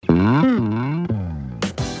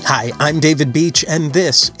Hi, I'm David Beach, and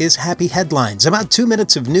this is Happy Headlines, about 2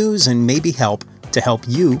 minutes of news and maybe help to help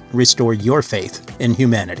you restore your faith in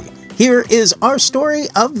humanity. Here is our story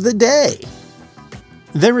of the day.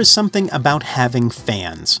 There is something about having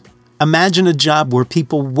fans. Imagine a job where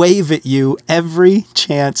people wave at you every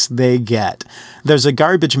chance they get. There's a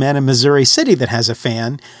garbage man in Missouri City that has a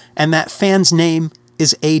fan, and that fan's name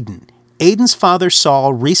is Aiden. Aiden's father,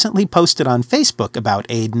 Saul, recently posted on Facebook about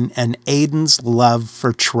Aiden and Aiden's love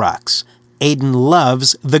for trucks. Aiden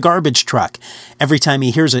loves the garbage truck. Every time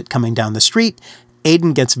he hears it coming down the street,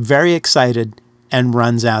 Aiden gets very excited and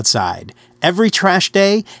runs outside. Every trash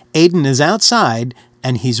day, Aiden is outside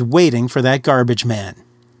and he's waiting for that garbage man.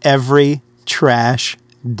 Every trash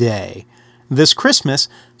day. This Christmas,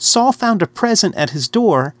 Saul found a present at his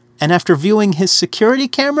door, and after viewing his security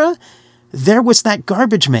camera, there was that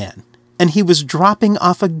garbage man. And he was dropping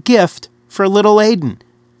off a gift for little Aiden.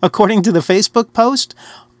 According to the Facebook post,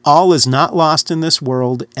 all is not lost in this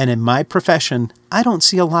world, and in my profession, I don't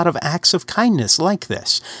see a lot of acts of kindness like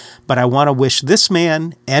this. But I want to wish this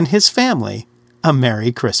man and his family a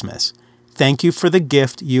Merry Christmas. Thank you for the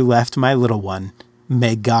gift you left my little one.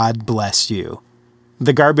 May God bless you.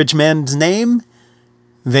 The garbage man's name?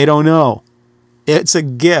 They don't know. It's a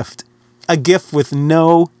gift with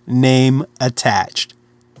no name attached.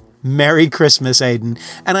 Merry Christmas, Aiden,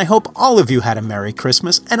 and I hope all of you had a Merry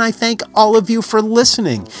Christmas, and I thank all of you for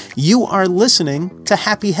listening. You are listening to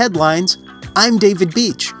Happy Headlines. I'm David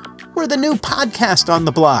Beach. We're the new podcast on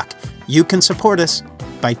the block. You can support us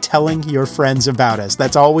by telling your friends about us.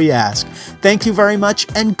 That's all we ask. Thank you very much,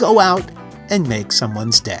 and go out and make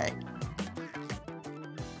someone's day.